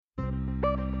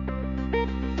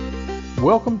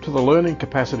Welcome to the Learning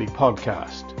Capacity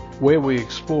Podcast, where we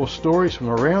explore stories from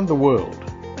around the world.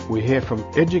 We hear from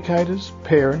educators,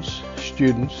 parents,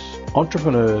 students,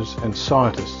 entrepreneurs and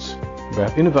scientists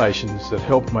about innovations that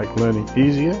help make learning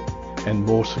easier and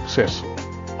more successful.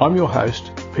 I'm your host,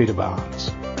 Peter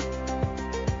Barnes.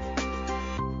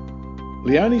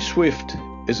 Leonie Swift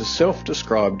is a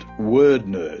self-described word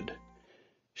nerd.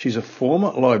 She's a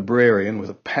former librarian with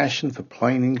a passion for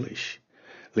plain English.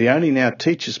 Leonie now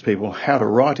teaches people how to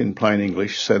write in plain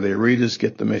English so their readers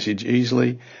get the message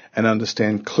easily and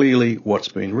understand clearly what's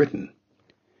been written.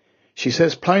 She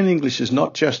says plain English is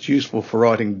not just useful for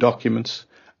writing documents,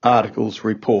 articles,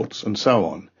 reports and so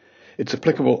on. It's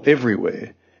applicable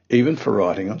everywhere, even for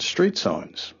writing on street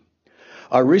signs.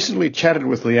 I recently chatted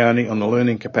with Leonie on the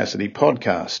Learning Capacity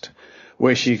podcast,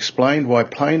 where she explained why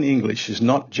plain English is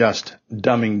not just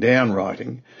dumbing down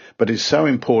writing, but is so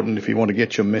important if you want to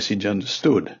get your message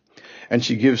understood. And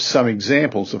she gives some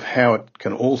examples of how it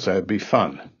can also be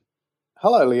fun.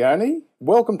 Hello, Leonie.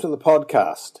 Welcome to the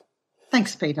podcast.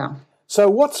 Thanks, Peter. So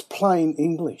what's plain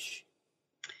English?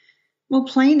 Well,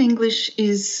 plain English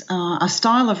is a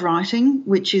style of writing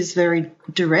which is very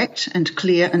direct and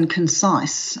clear and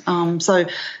concise. There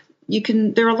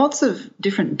are lots of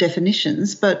different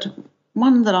definitions, but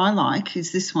one that I like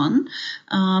is this one.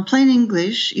 Plain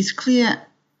English is clear,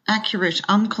 accurate,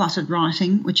 uncluttered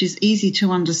writing which is easy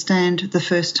to understand the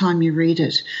first time you read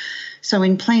it. So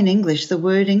in plain English, the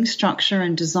wording, structure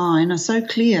and design are so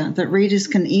clear that readers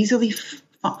can easily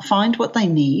find what they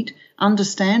need,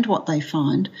 understand what they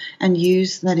find and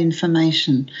use that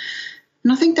information.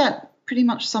 And I think that pretty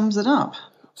much sums it up.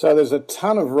 So there's a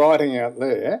ton of writing out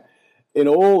there in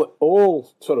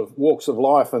all sort of walks of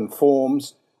life and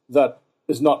forms that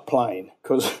is not plain,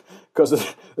 because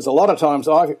there's a lot of times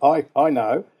I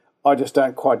know I just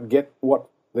don't quite get what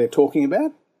they're talking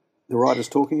about, the writer's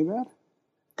talking about.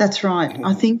 That's right.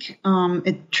 I think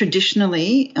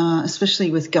traditionally,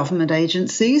 especially with government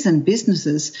agencies and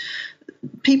businesses,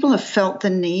 people have felt the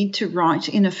need to write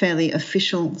in a fairly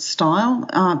official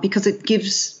style because it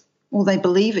gives, or they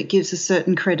believe it gives a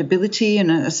certain credibility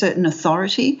and a certain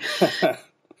authority.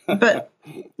 But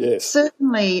yes,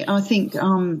 certainly I think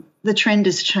the trend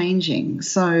is changing.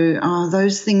 So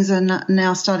those things are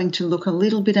now starting to look a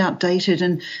little bit outdated,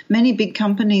 and many big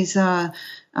companies are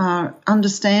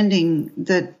understanding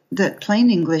that plain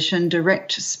English and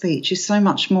direct speech is so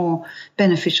much more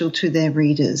beneficial to their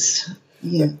readers.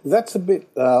 Yeah, that's a bit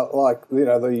like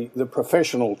the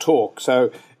professional talk.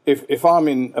 So if I'm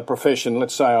in a profession,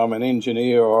 let's say I'm an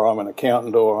engineer or I'm an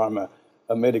accountant or I'm a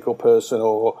medical person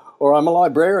or I'm a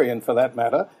librarian for that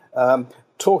matter,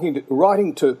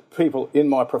 writing to people in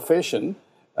my profession,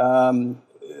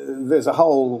 there's a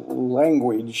whole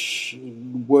language,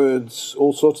 words,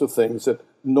 all sorts of things that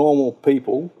normal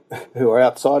people who are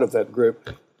outside of that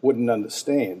group wouldn't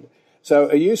understand. So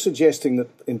are you suggesting that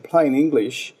in plain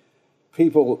English,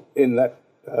 people in that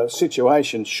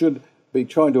situation should be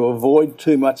trying to avoid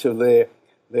too much of their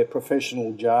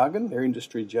professional jargon, their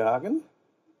industry jargon?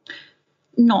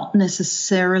 Not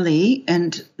necessarily,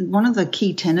 and one of the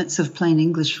key tenets of plain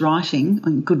English writing,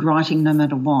 and good writing no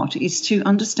matter what, is to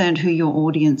understand who your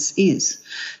audience is.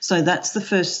 So that's the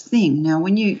first thing. Now,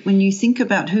 when you think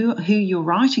about who you're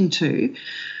writing to,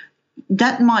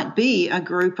 that might be a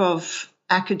group of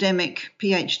academic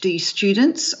PhD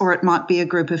students, or it might be a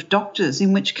group of doctors,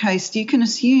 in which case you can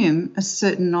assume a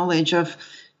certain knowledge of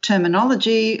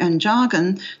terminology and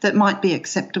jargon that might be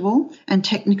acceptable and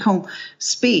technical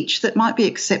speech that might be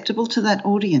acceptable to that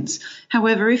audience.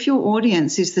 However, if your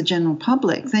audience is the general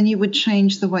public, then you would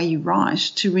change the way you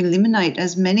write to eliminate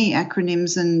as many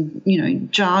acronyms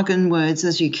and, jargon words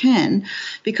as you can,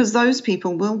 because those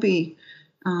people will be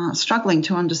struggling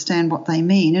to understand what they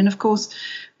mean. And of course,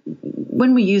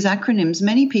 when we use acronyms,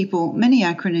 many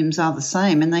acronyms are the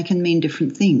same and they can mean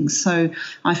different things. So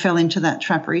I fell into that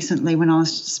trap recently when I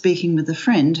was speaking with a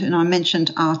friend, and I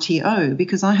mentioned RTO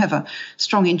because I have a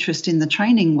strong interest in the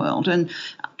training world. And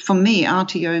for me,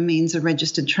 RTO means a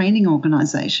registered training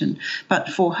organisation. But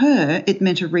for her, it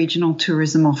meant a regional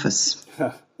tourism office.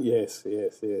 Yes.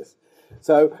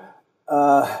 So,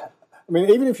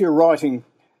 even if you're writing,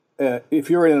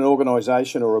 if you're in an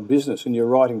organisation or a business and you're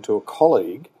writing to a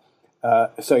colleague,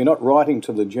 so you're not writing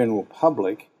to the general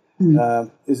public,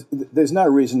 there's no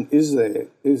reason, is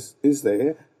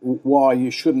there, why you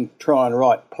shouldn't try and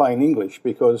write plain English,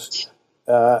 because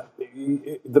the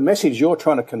message you're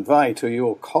trying to convey to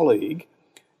your colleague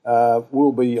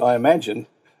will be, I imagine,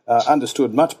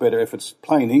 understood much better if it's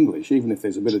plain English, even if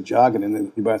there's a bit of jargon in there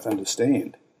that you both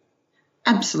understand.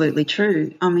 Absolutely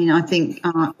true. I mean, I think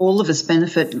all of us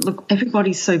benefit. Look,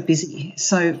 everybody's so busy.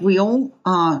 So we all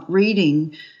are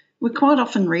reading. We're quite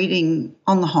often reading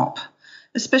on the hop,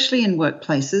 especially in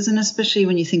workplaces and especially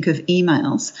when you think of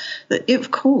emails, that of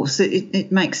course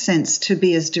it makes sense to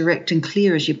be as direct and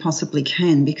clear as you possibly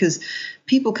can, because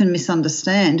people can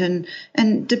misunderstand,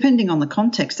 and depending on the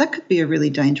context, that could be a really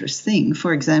dangerous thing.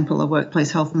 For example, a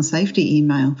workplace health and safety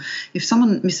email. If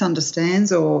someone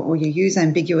misunderstands or you use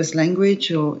ambiguous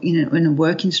language or in a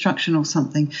work instruction or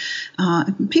something,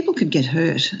 people could get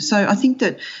hurt. So I think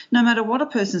that no matter what a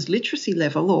person's literacy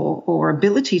level or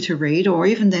ability to read or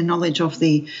even their knowledge of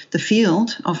the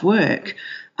field of work,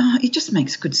 it just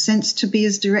makes good sense to be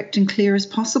as direct and clear as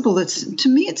possible. To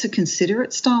me, it's a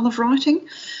considerate style of writing,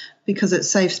 because it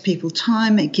saves people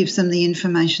time. It gives them the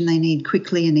information they need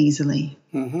quickly and easily.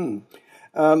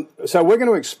 Mm-hmm. So we're going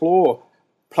to explore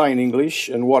plain English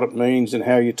and what it means and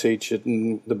how you teach it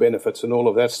and the benefits and all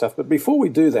of that stuff. But before we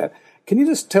do that, can you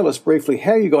just tell us briefly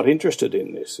how you got interested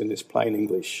in this plain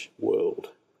English world?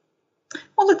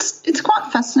 Well, it's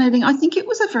quite fascinating. I think it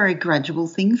was a very gradual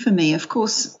thing for me. Of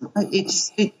course,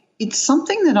 it's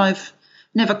something that I've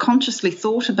never consciously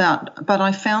thought about, but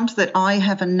I found that I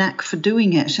have a knack for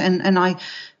doing it, and I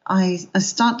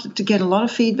started to get a lot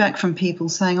of feedback from people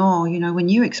saying, oh, when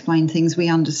you explain things, we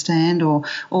understand, or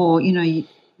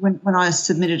when I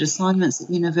submitted assignments at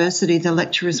university, the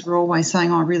lecturers were always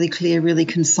saying, oh, really clear, really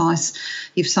concise,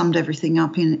 you've summed everything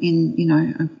up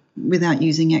in without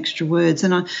using extra words.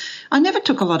 And I never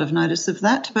took a lot of notice of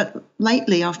that, but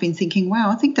lately I've been thinking,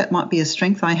 wow, I think that might be a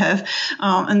strength I have.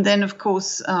 And then, of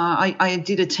course, I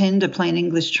did attend a plain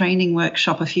English training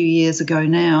workshop a few years ago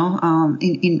now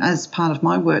as part of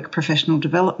my work, professional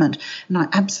development, and I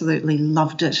absolutely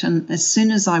loved it. And as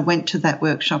soon as I went to that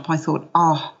workshop, I thought,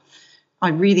 oh, I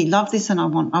really love this and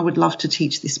I would love to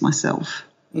teach this myself.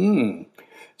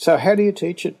 So how do you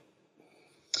teach it?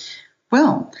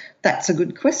 Well, that's a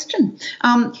good question.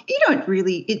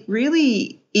 It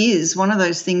really is one of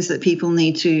those things that people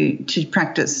need to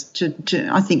practice.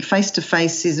 I think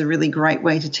face-to-face is a really great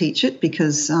way to teach it,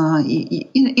 because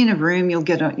in a room you'll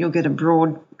get a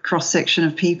broad cross-section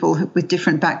of people with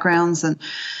different backgrounds, and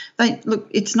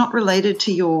it's not related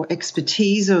to your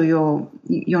expertise or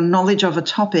your knowledge of a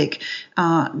topic,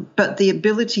 but the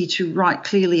ability to write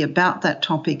clearly about that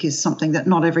topic is something that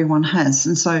not everyone has.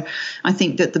 And so I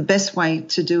think that the best way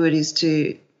to do it is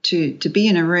to be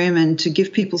in a room and to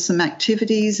give people some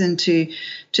activities and to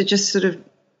just sort of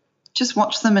just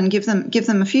watch them and give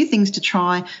them a few things to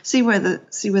try, see where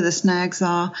the snags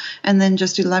are, and then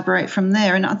just elaborate from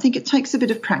there. And I think it takes a bit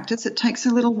of practice. It takes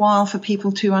a little while for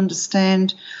people to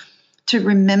understand, to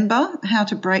remember how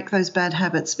to break those bad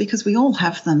habits, because we all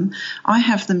have them. I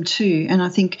have them too. And I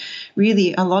think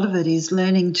really a lot of it is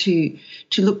learning to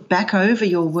look back over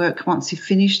your work once you've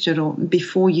finished it, or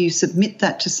before you submit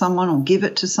that to someone or give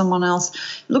it to someone else.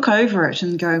 Look over it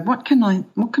and go, what can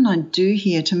I do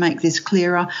here to make this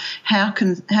clearer? How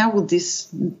will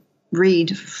this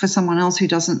read for someone else who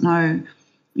doesn't know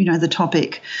the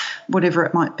topic, whatever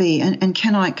it might be, and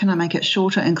can I make it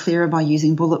shorter and clearer by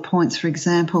using bullet points, for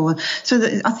example? So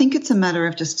I think it's a matter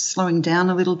of just slowing down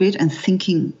a little bit and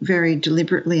thinking very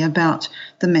deliberately about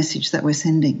the message that we're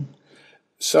sending.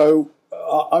 So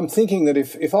I'm thinking that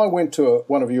if I went to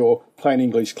one of your plain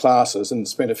English classes and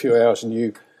spent a few hours and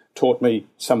you taught me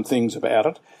some things about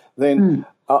it, then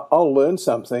I'll learn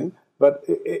something. But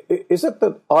is it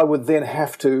that I would then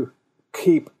have to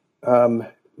keep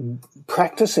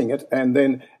practicing it, and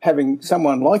then having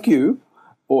someone like you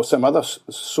or some other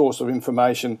source of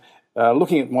information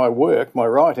looking at my work, my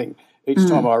writing, each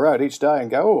time I wrote, each day, and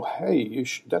go, oh, hey,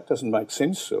 that doesn't make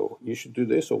sense, or you should do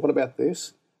this, or what about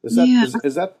this? Is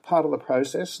that part of the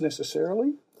process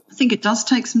necessarily? I think it does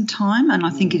take some time, and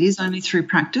I think it is only through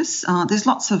practice.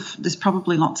 There's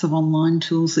probably lots of online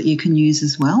tools that you can use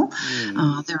as well.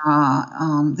 There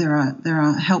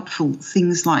are helpful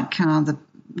things like the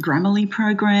Grammarly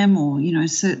program, or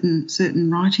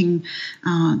certain writing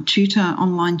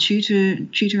online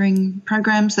tutoring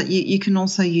programs that you can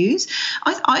also use.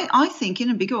 I think in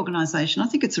a big organisation, I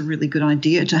think it's a really good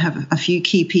idea to have a few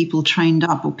key people trained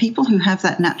up, or people who have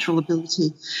that natural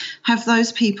ability. Have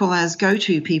those people as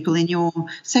go-to people in your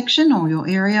section or your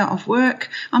area of work.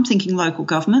 I'm thinking local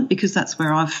government, because that's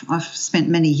where I've spent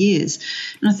many years,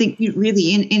 and I think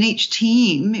really in each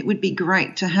team it would be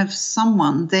great to have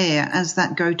someone there as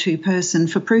that go-to person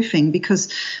for proofing,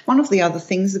 because one of the other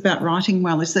things about writing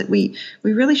well is that we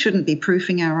really shouldn't be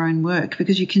proofing our own work,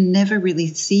 because you can never really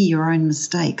see your own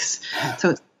mistakes.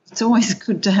 So it's always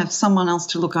good to have someone else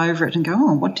to look over it and go,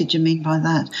 oh, what did you mean by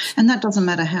that? And that doesn't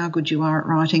matter how good you are at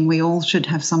writing. We all should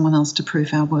have someone else to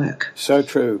proof our work. So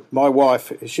true. My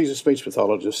wife, she's a speech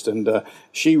pathologist, and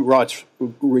she writes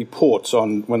reports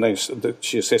on when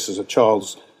she assesses a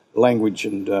child's language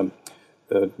and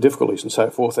difficulties and so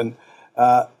forth, and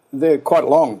they're quite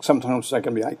long. Sometimes they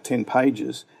can be 8-10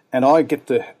 pages, and I get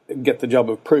the job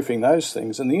of proofing those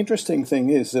things. And the interesting thing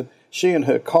is that she and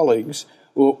her colleagues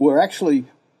were actually,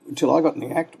 until I got in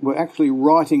the act, were actually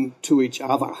writing to each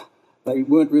other. They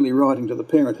weren't really writing to the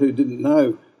parent who didn't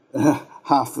know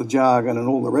half the jargon and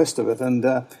all the rest of it.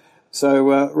 And so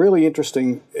really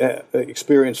interesting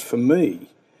experience for me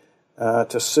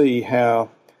to see how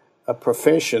a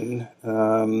profession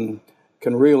can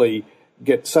really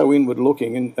get so inward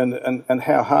looking and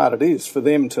how hard it is for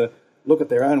them to look at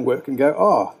their own work and go,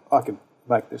 oh, I could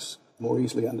make this more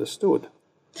easily understood.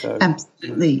 So,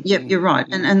 absolutely. Yep, you're right.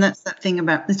 And that's that thing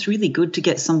about it's really good to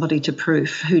get somebody to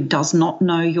proof who does not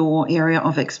know your area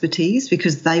of expertise,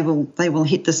 because they will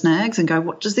hit the snags and go,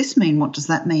 what does this mean? What does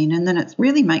that mean? And then it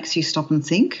really makes you stop and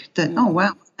think that, oh,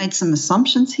 wow, I've made some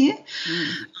assumptions here.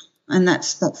 And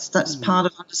that's part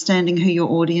of understanding who your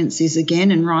audience is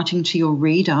again, and writing to your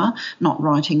reader, not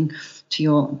writing to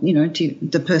your, to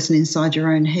the person inside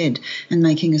your own head and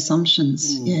making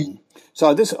assumptions. Yeah.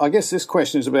 So I guess this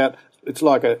question is about, it's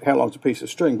like how long's a piece of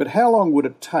string, but how long would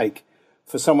it take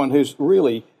for someone who's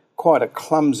really quite a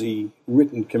clumsy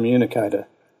written communicator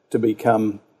to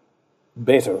become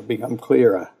better, become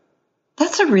clearer?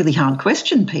 That's a really hard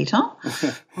question, Peter.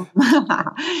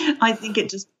 I think it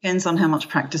just depends on how much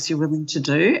practice you're willing to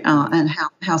do and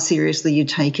how seriously you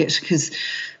take it, because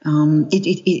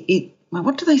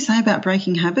what do they say about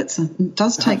breaking habits? It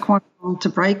does take quite a while to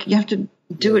break. You have to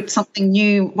do it something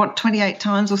new, 28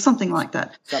 times or something like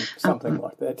that. Something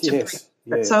like that, yes.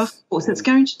 Yes. So, of course, it's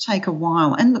going to take a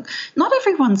while. And look, not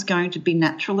everyone's going to be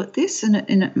natural at this,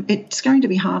 and it's going to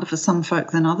be harder for some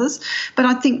folk than others. But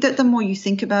I think that the more you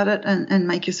think about it and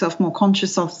make yourself more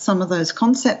conscious of some of those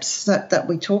concepts that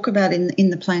we talk about in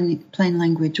the plain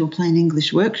language or plain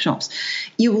English workshops,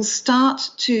 you will start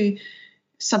to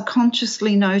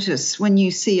subconsciously notice when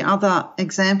you see other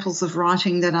examples of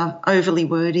writing that are overly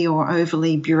wordy or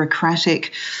overly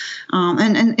bureaucratic,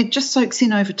 and it just soaks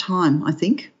in over time, I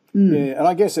think. Yeah, and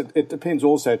I guess it depends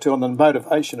also too on the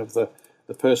motivation of the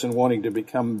person wanting to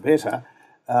become better.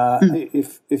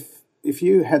 If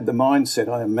you had the mindset,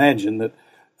 I imagine, that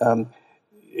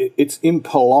it's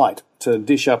impolite to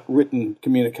dish up written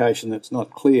communication that's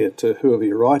not clear to whoever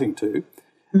you're writing to,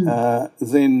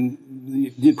 then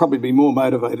you'd probably be more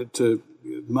motivated to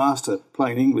master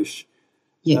plain English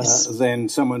than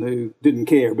someone who didn't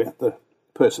care about the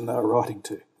person they were writing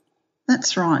to.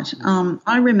 That's right.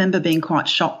 I remember being quite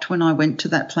shocked when I went to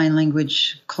that plain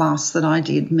language class that I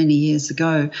did many years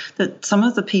ago, that some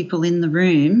of the people in the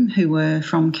room who were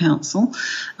from council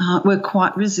were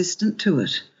quite resistant to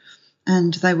it.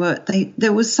 And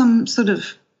there was some sort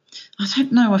of, I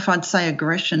don't know if I'd say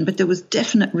aggression, but there was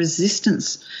definite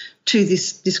resistance to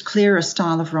this clearer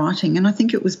style of writing. And I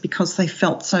think it was because they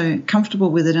felt so comfortable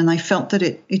with it, and they felt that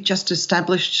it just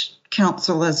established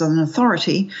council as an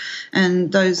authority,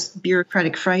 and those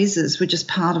bureaucratic phrases were just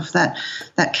part of that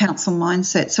council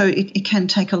mindset. So it can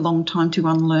take a long time to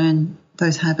unlearn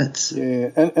those habits. Yeah,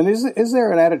 and is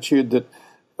there an attitude that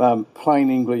plain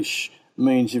English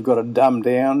means you've got to dumb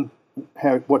down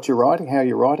what you're writing, how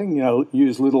you're writing,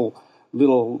 use little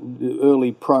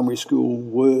early primary school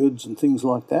words and things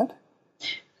like that?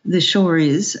 There sure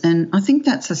is, and I think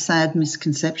that's a sad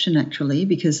misconception actually,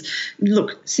 because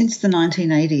look, since the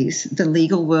 1980s, the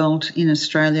legal world in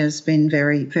Australia has been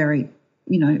very, very,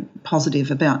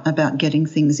 positive about getting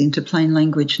things into plain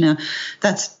language. Now,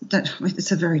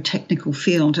 it's a very technical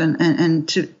field,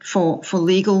 and for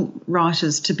legal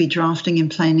writers to be drafting in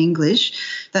plain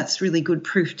English, that's really good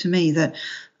proof to me that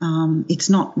it's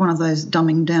not one of those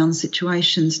dumbing down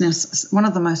situations. Now, one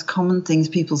of the most common things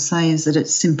people say is that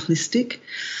it's simplistic,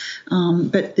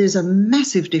 but there's a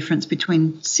massive difference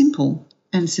between simple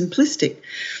and simplistic.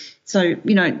 So,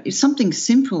 if something's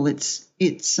simple, it's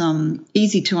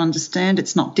easy to understand,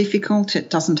 it's not difficult, it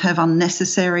doesn't have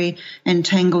unnecessary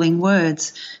entangling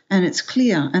words, and it's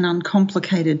clear and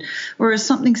uncomplicated. Whereas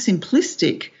something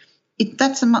simplistic,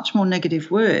 that's a much more negative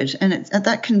word, and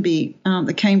that can be,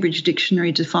 the Cambridge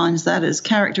Dictionary defines that as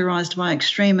characterised by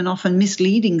extreme and often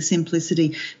misleading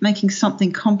simplicity, making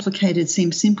something complicated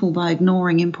seem simple by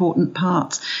ignoring important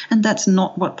parts, and that's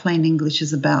not what plain English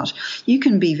is about. You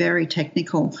can be very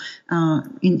technical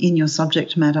in your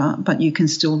subject matter, but you can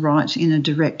still write in a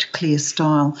direct, clear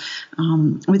style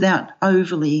without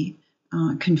overly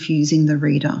confusing the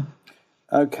reader.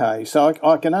 Okay, so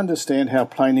I can understand how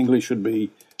plain English would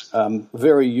be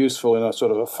very useful in a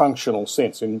sort of a functional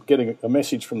sense in getting a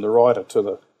message from the writer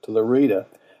to the reader.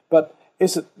 But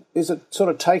is it sort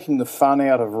of taking the fun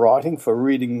out of writing for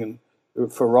reading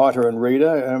and for writer and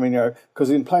reader? I mean, because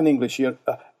in plain English,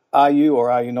 are you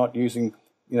or are you not using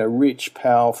rich,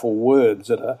 powerful words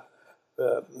that are?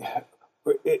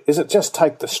 Is it just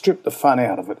strip the fun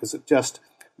out of it? Is it just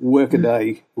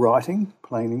workaday writing,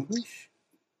 plain English?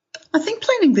 I think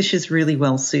plain English is really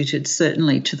well suited,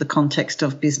 certainly to the context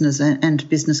of business and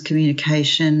business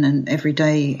communication and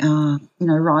everyday,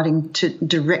 writing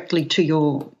directly to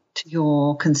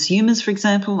your consumers, for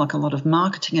example. Like a lot of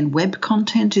marketing and web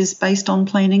content is based on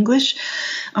plain English.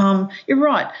 You're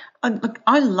right.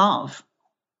 I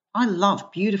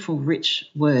love beautiful, rich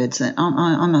words.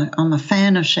 I'm a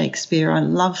fan of Shakespeare. I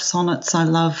love sonnets. I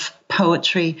love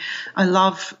poetry. I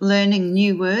love learning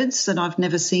new words that I've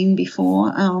never seen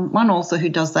before. One author who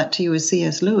does that to you is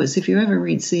C.S. Lewis. If you ever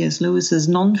read C.S. Lewis's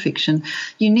nonfiction,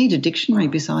 you need a dictionary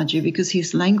beside you because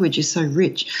his language is so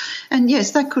rich. And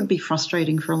yes, that could be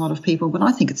frustrating for a lot of people, but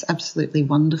I think it's absolutely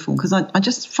wonderful because I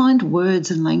just find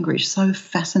words and language so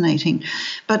fascinating.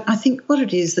 But I think what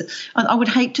it is that I would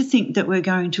hate to think that we're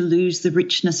going to lose the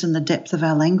richness and the depth of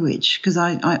our language because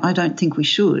I don't think we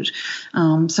should.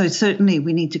 So certainly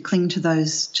we need to cling to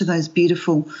those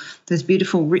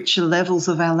beautiful richer levels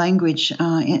of our language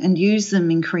and use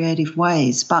them in creative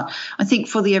ways. But I think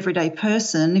for the everyday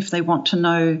person, if they want to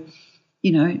know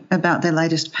about their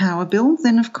latest power bill,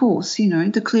 then of course,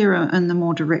 the clearer and the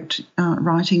more direct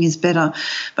writing is better.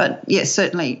 But yes,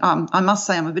 certainly, I must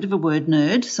say I'm a bit of a word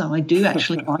nerd, so I do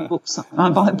actually buy books. I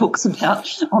buy books about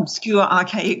obscure,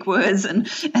 archaic words, and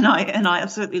I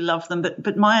absolutely love them.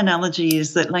 But my analogy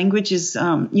is that language is,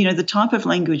 the type of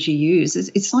language you use.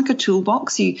 It's like a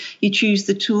toolbox. You choose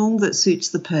the tool that suits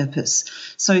the purpose.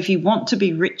 So if you want to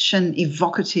be rich and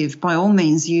evocative, by all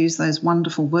means use those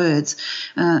wonderful words,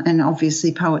 and obviously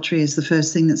poetry is the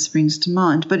first thing that springs to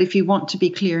mind. But if you want to be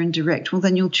clear and direct, well,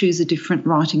 then you'll choose a different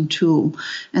writing tool.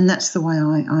 And that's the way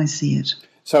I see it.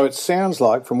 So it sounds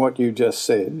like, from what you just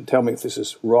said, tell me if this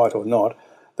is right or not,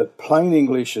 that plain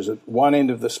English is at one end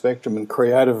of the spectrum and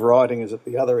creative writing is at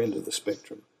the other end of the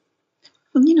spectrum.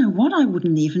 Well, you know what? I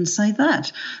wouldn't even say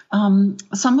that.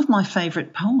 Some of my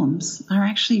favourite poems are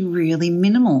actually really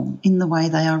minimal in the way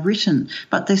they are written,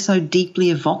 but they're so deeply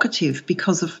evocative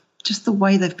because of just the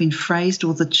way they've been phrased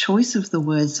or the choice of the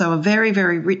words. So a very,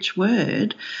 very rich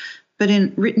word, but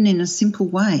written in a simple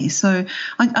way. So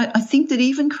I think that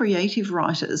even creative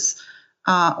writers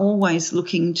are always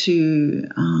looking to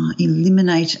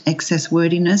eliminate excess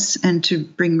wordiness and to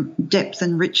bring depth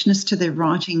and richness to their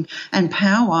writing and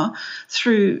power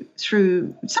through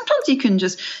sometimes you can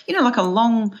just, like a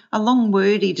long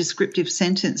wordy descriptive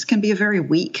sentence can be a very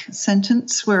weak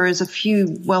sentence, whereas a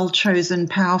few well-chosen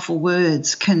powerful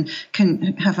words can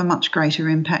have a much greater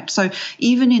impact. So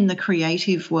even in the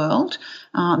creative world,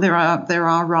 there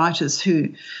are writers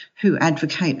who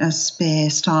advocate a spare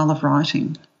style of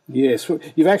writing. Yes,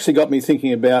 you've actually got me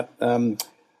thinking about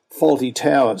Fawlty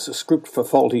Towers, a script for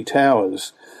Fawlty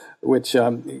Towers, which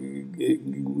John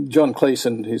Cleese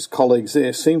and his colleagues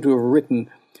there seem to have written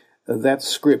that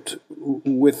script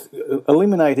with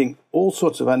eliminating all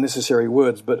sorts of unnecessary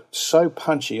words, but so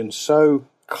punchy and so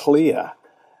clear.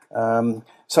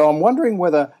 So I'm wondering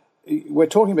whether we're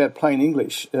talking about plain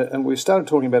English, and we started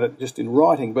talking about it just in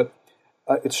writing, but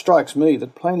it strikes me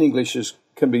that plain English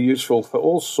can be useful for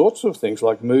all sorts of things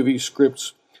like movie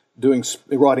scripts,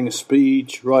 writing a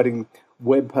speech, writing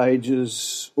web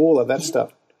pages, all of that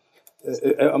stuff.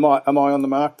 Am I on the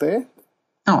mark there?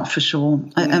 Oh, for sure.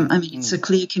 I mean, it's a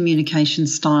clear communication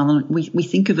style, and we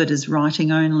think of it as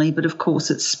writing only, but of course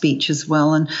it's speech as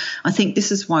well. And I think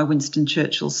this is why Winston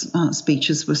Churchill's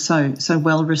speeches were so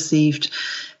well received.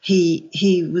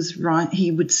 He was right. He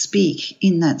would speak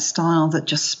in that style that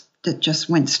just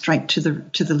went straight to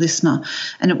the listener,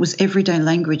 and it was everyday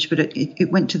language, but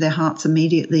it went to their hearts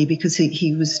immediately because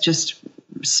he was just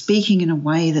speaking in a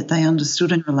way that they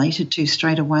understood and related to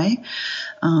straight away.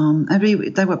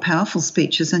 They were powerful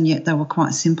speeches, and yet they were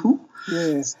quite simple.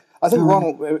 Yeah, I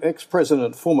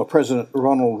think former President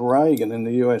Ronald Reagan in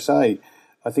the USA,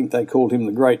 I think they called him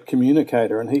the great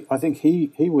communicator, and I think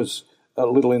he was a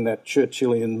little in that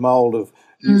Churchillian mould of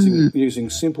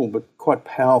using simple but quite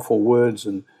powerful words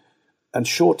and and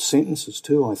short sentences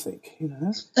too, I think.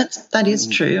 That is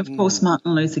true. Of course,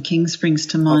 Martin Luther King springs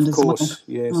to mind as well.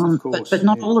 Yes, of course. But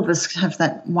not all of us have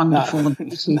that wonderful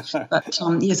ability. No. But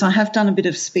yes, I have done a bit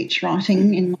of speech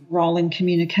writing in my role in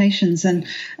communications, and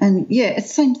yeah, it's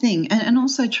the same thing. And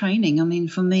also training. I mean,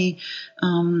 for me,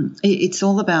 it's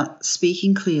all about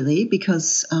speaking clearly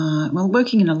because,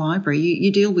 working in a library,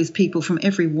 you deal with people from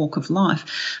every walk of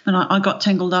life. And I got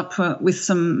tangled up with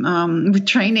some with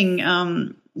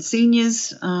training.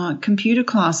 Seniors computer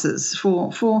classes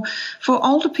for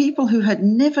older people who had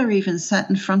never even sat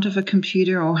in front of a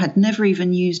computer or had never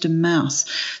even used a mouse.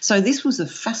 So this was a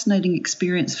fascinating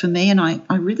experience for me, and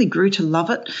I really grew to love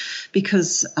it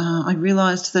because I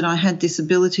realised that I had this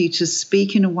ability to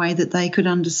speak in a way that they could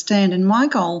understand. And my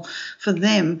goal for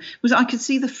them was I could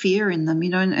see the fear in them,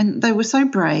 and they were so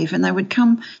brave, and they would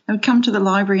come to the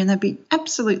library and they'd be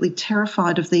absolutely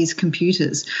terrified of these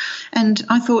computers. And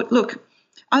I thought, look,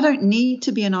 I don't need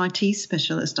to be an IT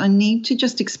specialist. I need to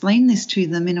just explain this to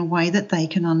them in a way that they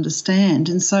can understand.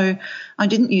 And so I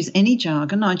didn't use any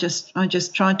jargon. I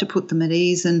just tried to put them at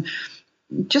ease and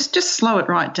just slow it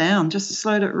right down. Just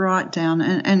slowed it right down.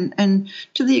 And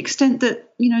to the extent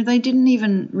that, they didn't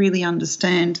even really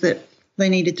understand that they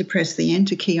needed to press the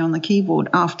enter key on the keyboard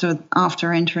after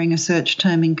entering a search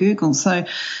term in Google. So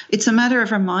it's a matter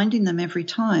of reminding them every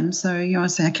time. So I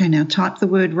say, okay, now type the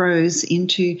word rose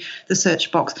into the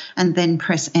search box and then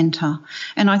press enter.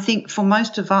 And I think for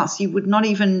most of us, you would not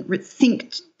even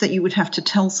think that you would have to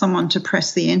tell someone to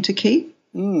press the enter key.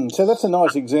 So that's a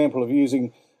nice example of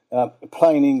using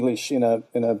plain English in a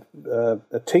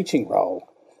teaching role.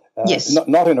 Yes.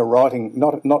 Not in a writing,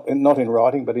 not in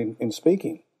writing, but in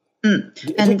speaking. Do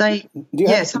you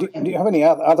have any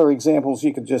other examples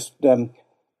you could just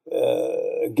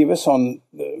give us on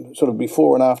sort of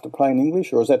before and after plain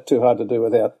English, or is that too hard to do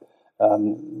without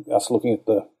us looking at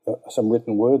some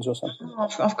written words or something?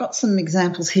 I've got some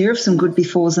examples here of some good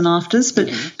befores and afters, but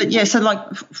yeah. So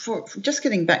like for just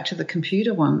getting back to the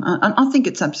computer one, I think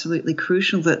it's absolutely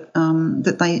crucial that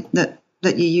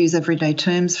that you use everyday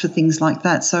terms for things like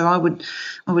that. So I would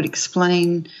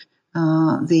explain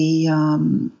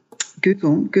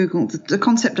Google, the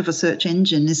concept of a search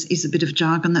engine is a bit of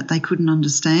jargon that they couldn't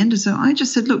understand. So I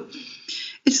just said, look,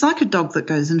 it's like a dog that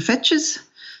goes and fetches.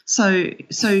 So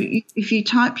if you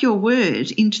type your word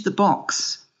into the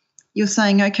box, you're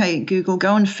saying, okay, Google,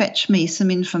 go and fetch me some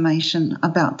information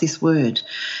about this word.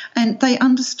 And they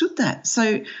understood that.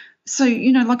 So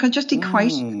like I just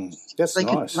equated. That's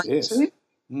nice, yes.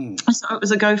 So it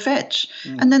was a go fetch.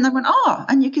 And then they went,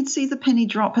 and you could see the penny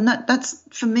drop. And that's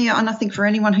for me, and I think for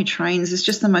anyone who trains, it's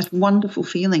just the most wonderful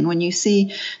feeling when you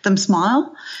see them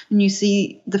smile and you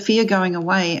see the fear going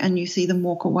away and you see them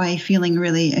walk away feeling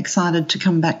really excited to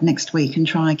come back next week and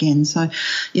try again. So,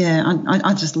 yeah,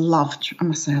 I just love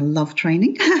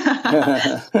training.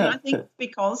 I think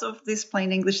because of this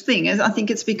plain English thing, I think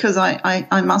it's because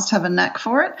I must have a knack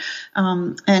for it.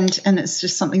 And it's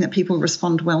just something that people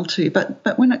respond well to.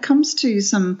 But when it comes to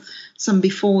some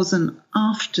befores and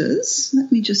afters,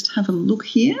 let me just have a look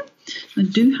here. I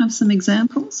do have some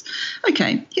examples.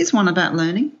 Okay, here's one about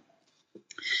learning.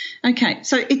 Okay,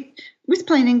 so with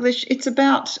plain English, it's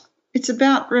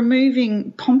about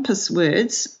removing pompous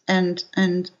words and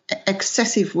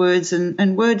excessive words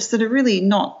and words that are really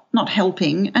not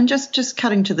helping, and just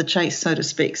cutting to the chase, so to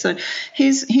speak. So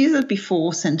here's a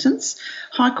before sentence.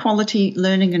 High quality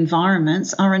learning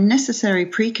environments are a necessary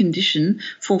precondition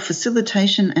for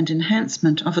facilitation and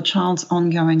enhancement of a child's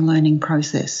ongoing learning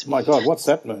process. My God, what's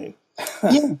that mean?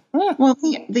 Yeah. Well,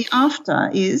 the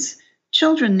after is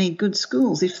children need good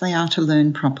schools if they are to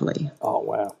learn properly. Oh,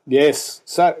 wow. Yes.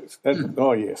 So,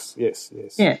 yes.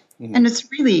 Yeah. And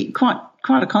it's really quite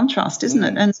a contrast, isn't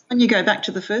it? And when you go back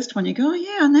to the first one, you go, oh,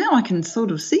 yeah, now I can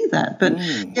sort of see that. But,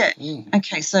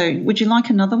 Okay, so would you like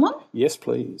another one? Yes,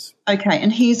 please. Okay,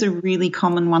 and here's a really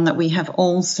common one that we have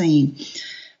all seen.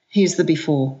 Here's the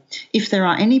before. If there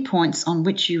are any points on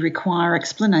which you require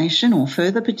explanation or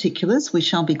further particulars, we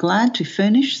shall be glad to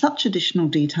furnish such additional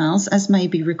details as may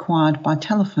be required by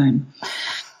telephone.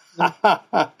 What's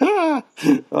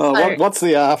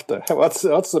the after?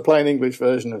 What's the plain English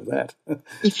version of that?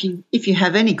 If you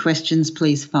have any questions,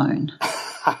 please phone.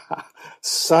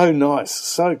 So nice,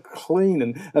 so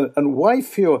clean, and way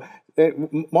fewer.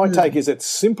 My take is it's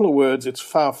simpler words, it's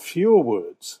far fewer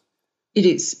words. It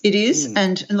is.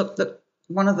 And look,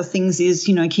 one of the things is,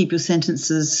 keep your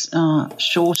sentences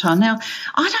shorter. Now,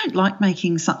 I don't like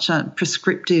making such a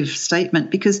prescriptive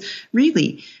statement because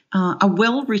really a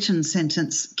well-written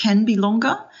sentence can be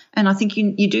longer And I think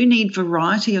you do need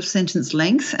variety of sentence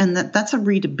length, and that's a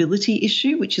readability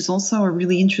issue, which is also a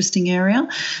really interesting area.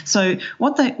 So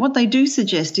what they do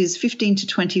suggest is 15 to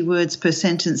 20 words per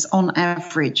sentence on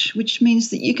average, which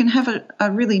means that you can have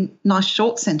a really nice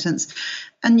short sentence,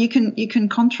 and you can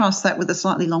contrast that with a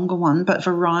slightly longer one, but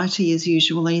variety is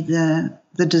usually the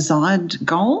desired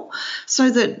goal, so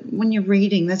that when you're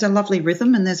reading, there's a lovely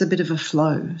rhythm and there's a bit of a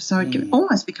flow. So it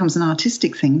almost becomes an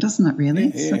artistic thing, doesn't it,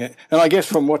 really? Yeah. And I guess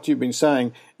from what you've been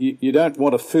saying, you don't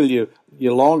want to fill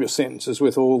your longer sentences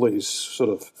with all these sort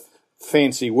of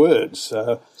fancy words.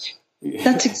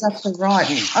 That's exactly right.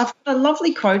 I've got a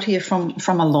lovely quote here from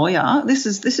a lawyer. This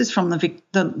is from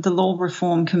the Law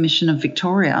Reform Commission of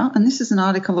Victoria, and this is an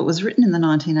article that was written in the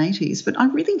 1980s. But I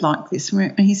really like this,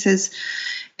 where he says,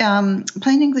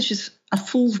 plain English is a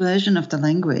full version of the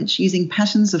language using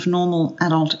patterns of normal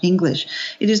adult English.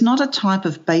 It is not a type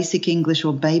of basic English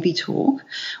or baby talk.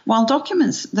 While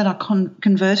documents that are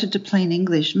converted to plain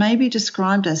English may be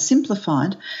described as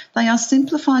simplified, they are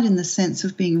simplified in the sense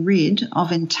of being rid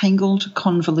of entangled,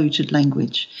 convoluted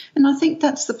language. And I think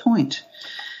that's the point.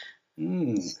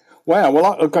 Wow.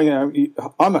 Well,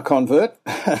 I'm a convert.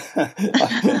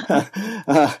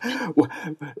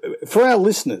 For our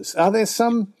listeners, are there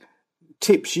some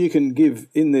tips you can give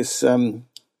in this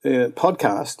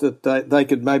podcast that they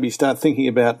could maybe start thinking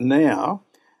about now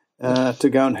to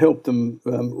go and help them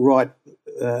write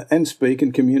and speak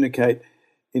and communicate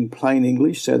in plain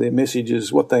English, so their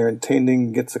messages, what they're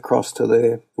intending, gets across to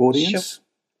their audience? Sure.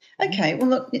 Okay, well,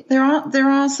 look, there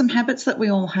are some habits that we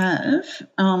all have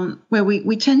where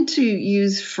we tend to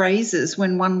use phrases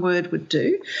when one word would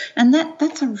do, and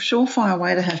that's a surefire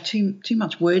way to have too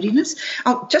much wordiness.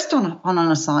 Oh, just on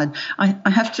an aside, I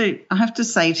have to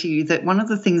say to you that one of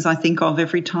the things I think of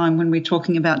every time when we're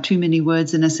talking about too many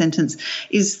words in a sentence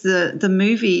is the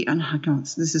movie, and oh God,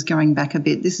 this is going back a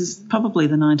bit. This is probably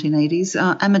the 1980s.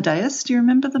 Amadeus. Do you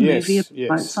remember the movie of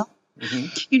Mozart? Mm-hmm.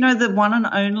 You know, the one and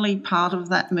only part of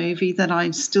that movie that I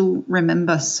still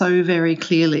remember so very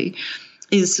clearly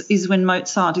is when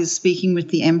Mozart is speaking with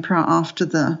the emperor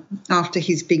after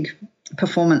his big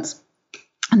performance.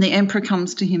 And the emperor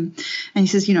comes to him and he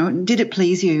says, did it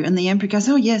please you? And the emperor goes,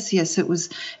 oh, yes, it was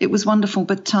wonderful.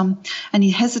 But and he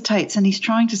hesitates and he's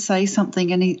trying to say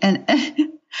something and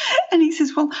he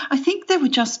says, well, I think there were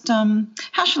just,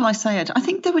 how shall I say it? I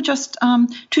think there were just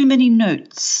too many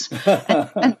notes.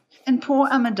 And poor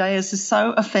Amadeus is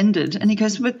so offended, and he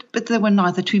goes, but there were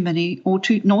neither too many nor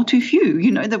too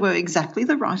few. There were exactly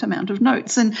the right amount of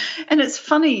notes. And it's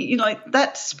funny,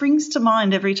 that springs to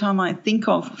mind every time I think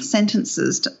of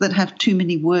sentences that have too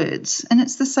many words. And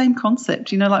it's the same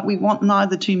concept, we want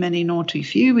neither too many nor too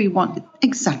few. We want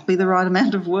exactly the right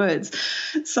amount of words.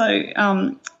 So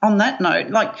on that note,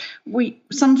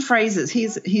 some phrases,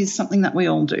 here's something that we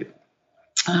all do.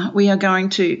 We are going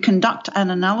to conduct an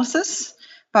analysis.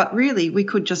 But really, we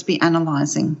could just be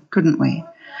analysing, couldn't we?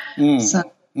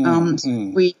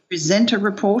 We present a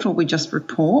report, or we just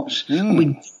report.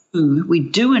 We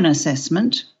do an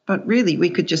assessment, but really, we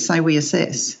could just say we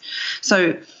assess.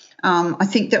 So I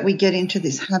think that we get into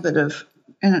this habit of,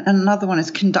 and another one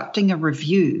is conducting a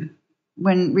review,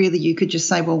 when really you could just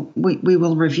say, well, we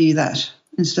will review that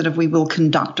instead of we will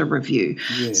conduct a review.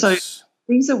 Yes. So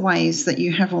these are ways that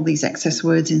you have all these excess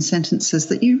words in sentences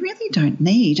that you really don't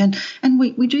need, and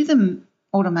we do them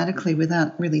automatically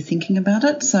without really thinking about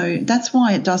it. So that's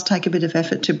why it does take a bit of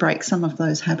effort to break some of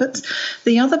those habits.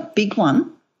 The other big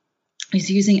one is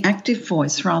using active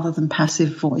voice rather than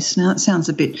passive voice. Now, that sounds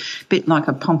a bit like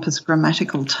a pompous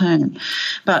grammatical term,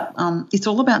 but it's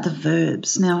all about the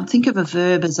verbs. Now, think of a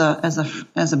verb as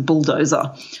a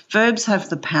bulldozer. Verbs have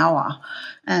the power,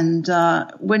 and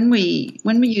when we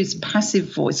use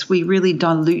passive voice, we really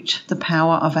dilute the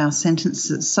power of our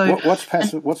sentences. So, what's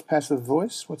passive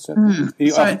voice? What's that?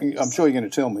 I'm sure you're going to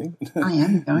tell me. I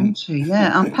am going to.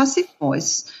 Yeah, passive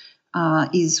voice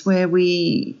is where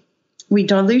we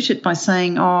dilute it by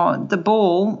saying, oh, the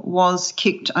ball was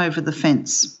kicked over the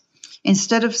fence,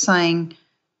 instead of saying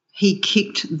he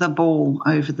kicked the ball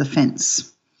over the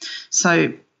fence.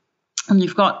 So, and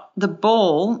you've got the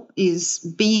ball is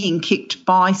being kicked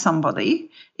by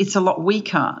somebody. It's a lot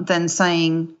weaker than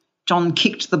saying John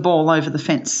kicked the ball over the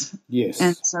fence. Yes.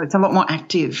 And so it's a lot more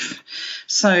active.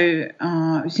 So,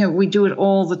 we do it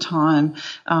all the time.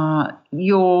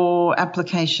 Your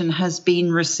application has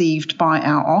been received by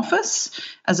our office,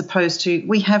 as opposed to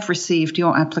we have received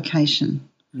your application.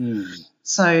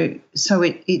 So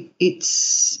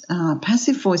it's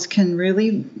passive voice can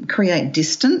really create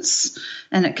distance,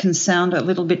 and it can sound a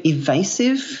little bit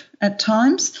evasive at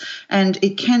times. And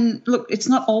it can look. It's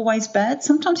not always bad.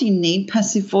 Sometimes you need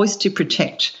passive voice to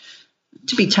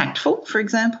be tactful, for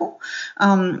example.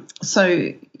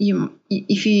 So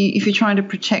if you're trying to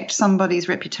protect somebody's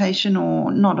reputation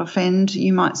or not offend,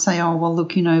 you might say, "Oh well,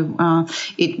 look,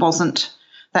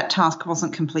 that task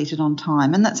wasn't completed on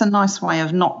time," and that's a nice way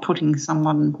of not putting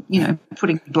someone,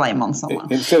 putting blame on someone.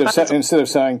 Instead of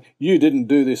saying you didn't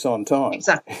do this on time,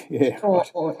 exactly, yeah,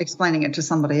 or explaining it to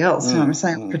somebody else.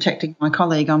 Say I'm protecting my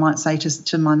colleague, I might say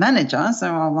to my manager,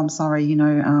 "So I'm sorry,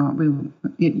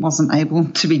 it wasn't able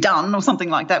to be done," or something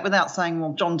like that, without saying,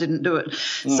 "Well, John didn't do it."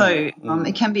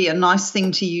 It can be a nice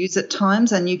thing to use at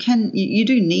times, and you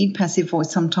do need passive voice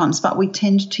sometimes, but we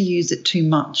tend to use it too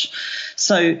much.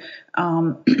 So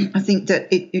I think that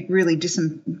it really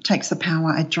takes the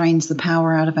power, it drains the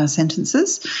power out of our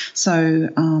sentences. So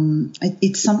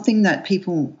it's something that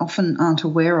people often aren't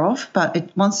aware of, but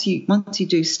once you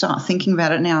do start thinking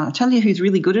about it, now I'll tell you who's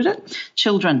really good at it: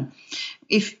 children.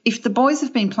 If the boys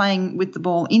have been playing with the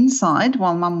ball inside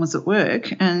while mum was at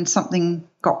work and something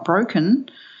got broken,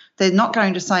 they're not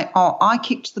going to say, "Oh, I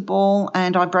kicked the ball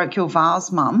and I broke your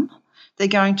vase, mum." They're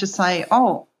going to say,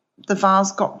 "Oh, the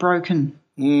vase got broken."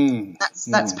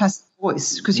 That's passive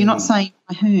voice, because you're not saying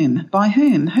by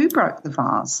whom, who broke the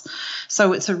vase.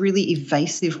 So it's a really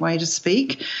evasive way to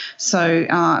speak. So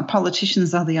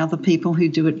politicians are the other people who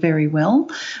do it very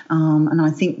well. And I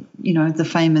think, the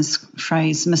famous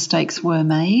phrase, "mistakes were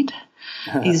made,"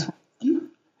 is one.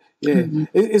 Yeah. Mm-hmm.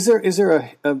 Is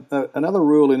there another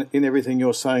rule in everything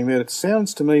you're saying there? It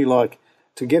sounds to me like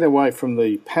to get away from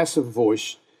the passive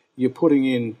voice, you're putting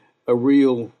in a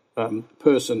real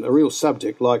person, a real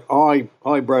subject, like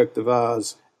I broke the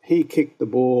vase, he kicked the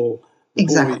ball.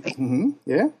 Exactly.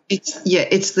 Yeah.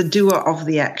 It's the doer of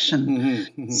the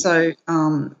action. So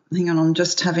hang on, I'm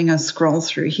just having a scroll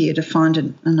through here to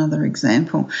find another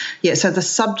example. Yeah, so the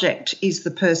subject is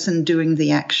the person doing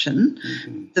the action.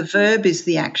 The verb is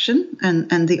the action,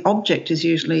 and the object is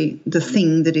usually the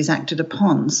thing that is acted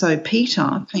upon. So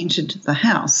Peter painted the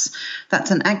house.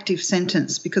 That's an active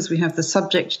sentence because we have the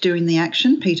subject doing the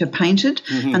action, Peter painted,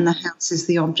 and the house is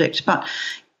the object. But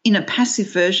in a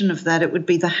passive version of that, it would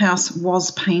be the house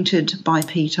was painted by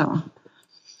Peter.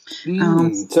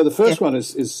 So the first one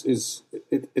is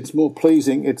it's more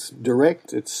pleasing, it's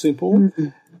direct, it's simple,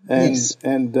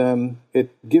 and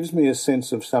it gives me a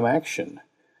sense of some action.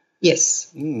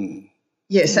 Yes.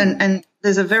 Yes, and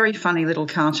there's a very funny little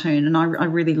cartoon, and I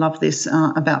really love this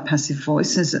about passive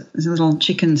voice. There's a little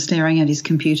chicken staring at his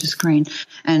computer screen,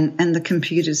 and the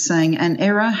computer's saying, "An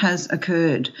error has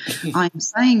occurred." I'm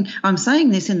saying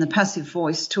this in the passive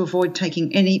voice to avoid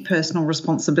taking any personal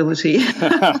responsibility. So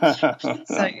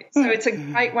it's a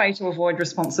great way to avoid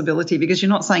responsibility, because you're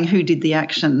not saying who did the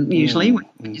action usually when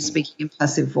you're speaking in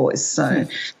passive voice. So,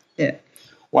 yeah.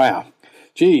 Wow.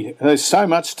 Gee, there's so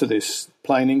much to this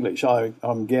plain English,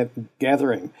 I'm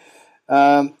gathering.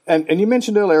 And you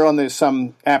mentioned earlier on there's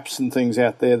some apps and things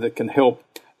out there that can help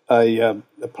a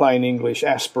plain English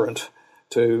aspirant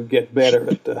to get better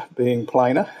at being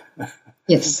plainer.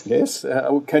 Yes. Yes.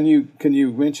 Can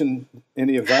you mention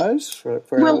any of those for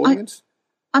our audience?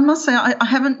 I must say I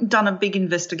haven't done a big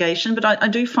investigation, but I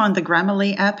do find the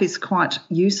Grammarly app is quite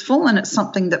useful, and it's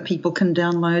something that people can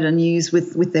download and use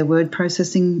with their word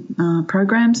processing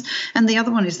programs. And the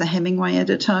other one is the Hemingway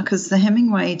editor, because the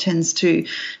Hemingway tends to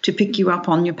pick you up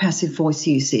on your passive voice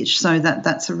usage. So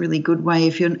that's a really good way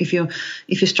if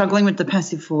you're struggling with the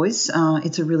passive voice.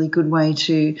 It's a really good way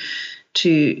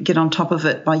to get on top of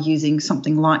it by using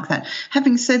something like that.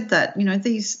 Having said that,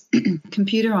 these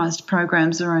computerized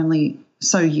programs are only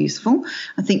so useful.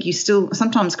 I think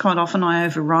sometimes quite often I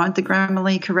override the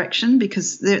Grammarly correction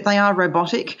because they are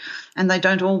robotic and they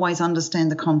don't always understand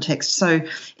the context. So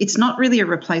it's not really a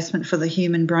replacement for the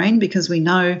human brain, because we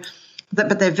know that,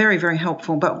 but they're very, very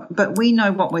helpful. But we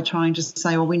know what we're trying to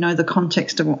say, or we know the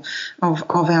context of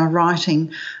our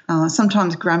writing.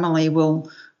 Sometimes Grammarly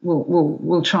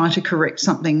will try to correct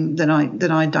something that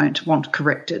I don't want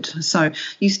corrected. So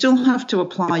you still have to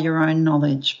apply your own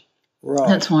knowledge. Right.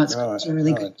 That's why it's good to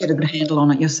really get a good handle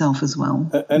on it yourself as well.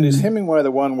 And is Hemingway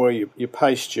the one where you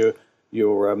paste your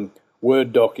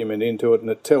Word document into it, and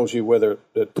it tells you whether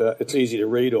it's easy to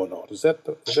read or not. Is that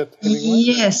Hemingway?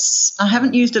 Yes, I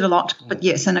haven't used it a lot, but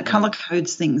yes, and it colour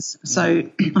codes things. So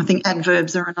I think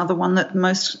adverbs are another one that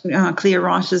most clear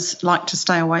writers like to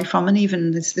stay away from, and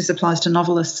even this applies to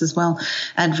novelists as well.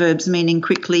 Adverbs meaning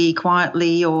quickly,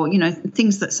 quietly, or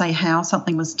things that say how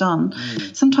something was done.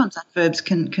 Sometimes adverbs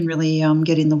can really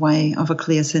get in the way of a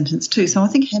clear sentence too. So I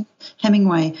think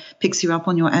Hemingway picks you up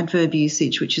on your adverb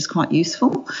usage, which is quite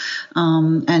useful.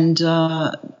 And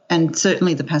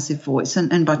certainly the passive voice,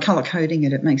 and by colour coding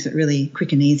it makes it really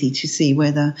quick and easy to see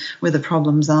where the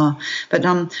problems are. But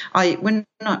when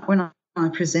I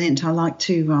present, I like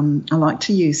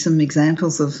to use some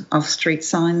examples of street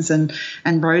signs and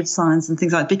road signs and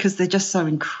things like that, because they're just so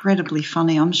incredibly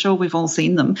funny. I'm sure we've all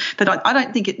seen them, but I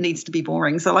don't think it needs to be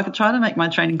boring. So I try to make my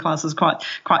training classes quite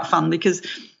fun, because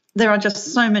there are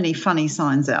just so many funny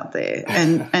signs out there,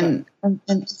 and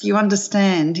if you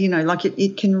understand,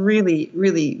 it can really,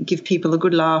 really give people a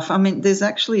good laugh. I mean, there's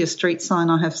actually a street sign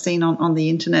I have seen on the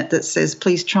internet that says,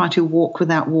 "Please try to walk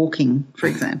without walking," for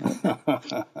example.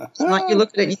 So, you look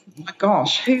at it and you think, my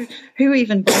gosh, who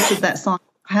even printed that sign?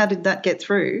 How did that get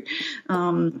through?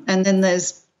 And then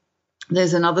there's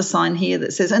another sign here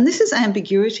that says, and this is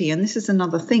ambiguity, and this is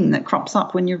another thing that crops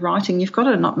up when you're writing. You've got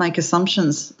to not make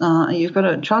assumptions. You've got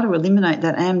to try to eliminate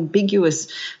that ambiguous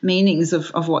meanings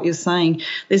of what you're saying.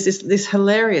 There's this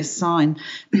hilarious sign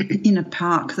in a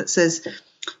park that says,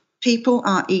 "People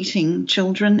are eating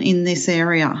children in this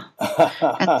area."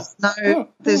 And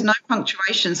there's no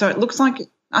punctuation. So it looks like,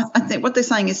 I think what they're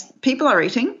saying is, people are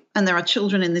eating and there are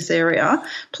children in this area.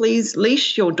 Please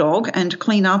leash your dog and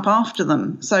clean up after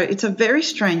them. So it's a very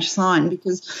strange sign,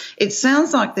 because it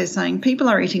sounds like they're saying people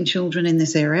are eating children in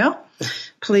this area.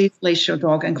 Please leash your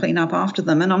dog and clean up after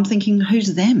them. And I'm thinking,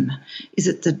 who's them? Is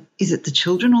it the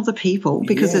children or the people?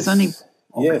 Because there's only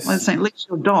let's say leash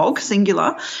your dog,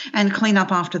 singular, and clean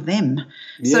up after them.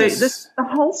 Yes. So the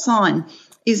whole sign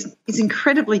is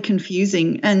incredibly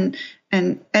confusing, and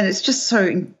it's just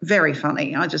so very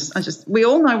funny. We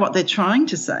all know what they're trying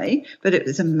to say, but it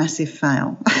was a massive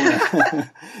fail.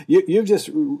 You've just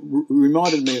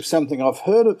reminded me of something I've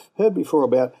heard before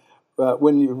about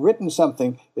when you've written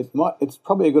something. It's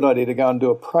probably a good idea to go and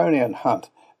do a pronoun hunt,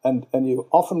 and you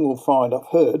often will find, I've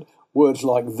heard, words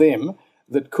like them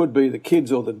that could be the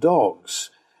kids or the dogs.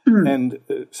 And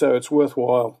so it's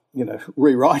worthwhile,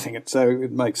 rewriting it. So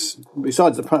it makes,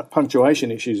 besides the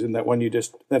punctuation issues in that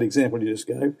example you just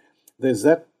gave, there's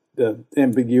that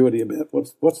ambiguity about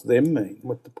what's them mean.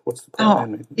 What's the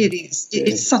pronoun mean? It is.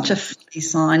 It's such a funny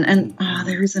sign. And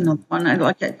there is another one. I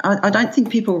don't think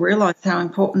people realise how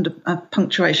important a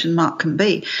punctuation mark can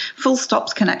be. Full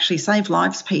stops can actually save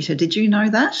lives, Peter. Did you know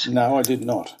that? No, I did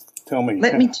not. Tell me.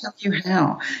 Let me tell you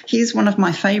how. Here's one of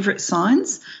my favourite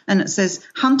signs, and it says,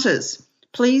 "Hunters,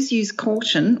 please use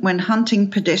caution when hunting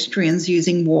pedestrians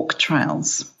using walk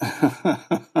trails." And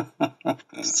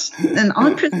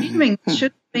I'm presuming it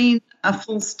should have been a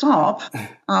full stop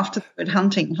after the word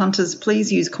hunting. "Hunters,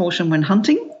 please use caution when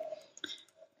hunting."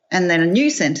 And then a new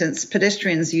sentence,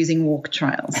 "pedestrians using walk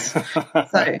trails."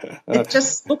 So it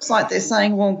just looks like they're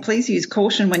saying, well, please use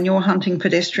caution when you're hunting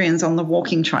pedestrians on the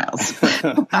walking trails.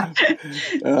 So one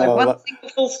single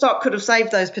full stop could have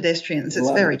saved those pedestrians. It's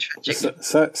very tragic.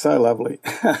 So lovely.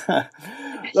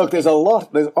 Look, there's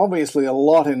obviously a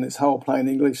lot in this whole plain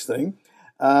English thing.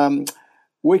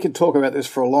 We could talk about this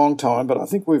for a long time, but I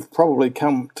think we've probably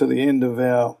come to the end of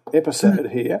our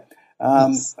episode here.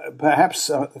 Perhaps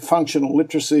functional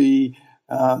literacy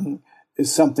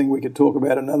is something we could talk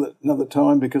about another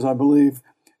time, because I believe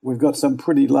we've got some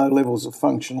pretty low levels of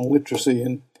functional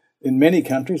literacy in many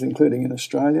countries, including in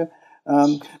Australia.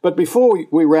 But before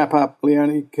we wrap up,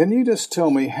 Leonie, can you just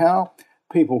tell me how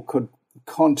people could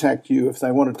contact you if they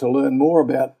wanted to learn more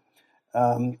about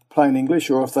plain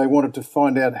English, or if they wanted to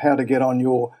find out how to get on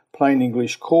your plain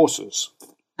English courses?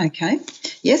 Okay.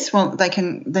 Yes, well, they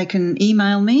can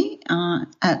email me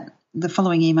at the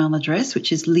following email address,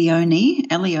 which is Leonie,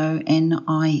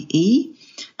 Leonie,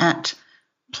 at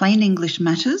Plain English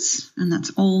Matters, and that's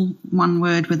all one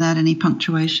word without any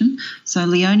punctuation. So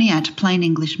Leonie at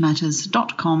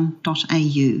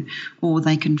plainenglishmatters.com.au, or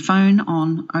they can phone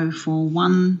on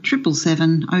 041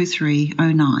 777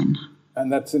 0309.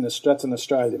 And that's an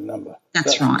Australian number.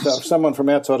 That's right. So if someone from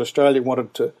outside Australia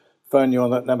wanted to phone you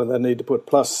on that number, they need to put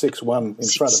 +61 in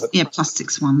front of it. Yeah,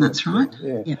 +61, that's right.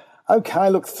 Yeah. Okay,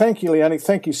 look, thank you, Leonie.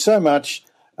 Thank you so much.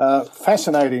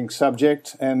 Fascinating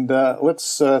subject, and let's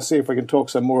see if we can talk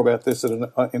some more about this in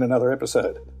another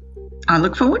episode. I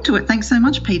look forward to it. Thanks so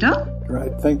much, Peter.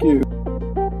 Great, thank you.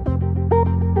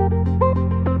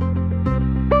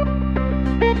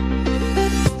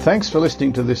 Thanks for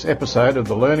listening to this episode of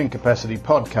the Learning Capacity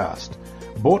Podcast,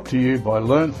 brought to you by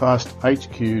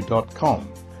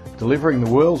LearnFastHQ.com, delivering the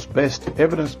world's best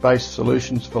evidence-based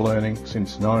solutions for learning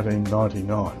since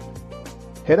 1999.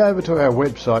 Head over to our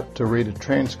website to read a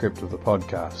transcript of the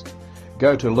podcast.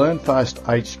 Go to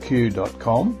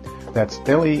LearnFastHQ.com, that's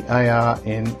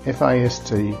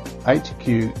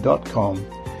LearnFastHQ.com,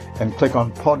 and click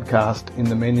on Podcast in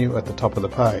the menu at the top of the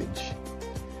page.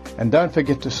 And don't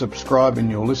forget to subscribe in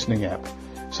your listening app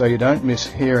so you don't miss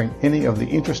hearing any of the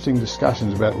interesting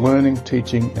discussions about learning,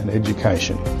 teaching and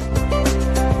education.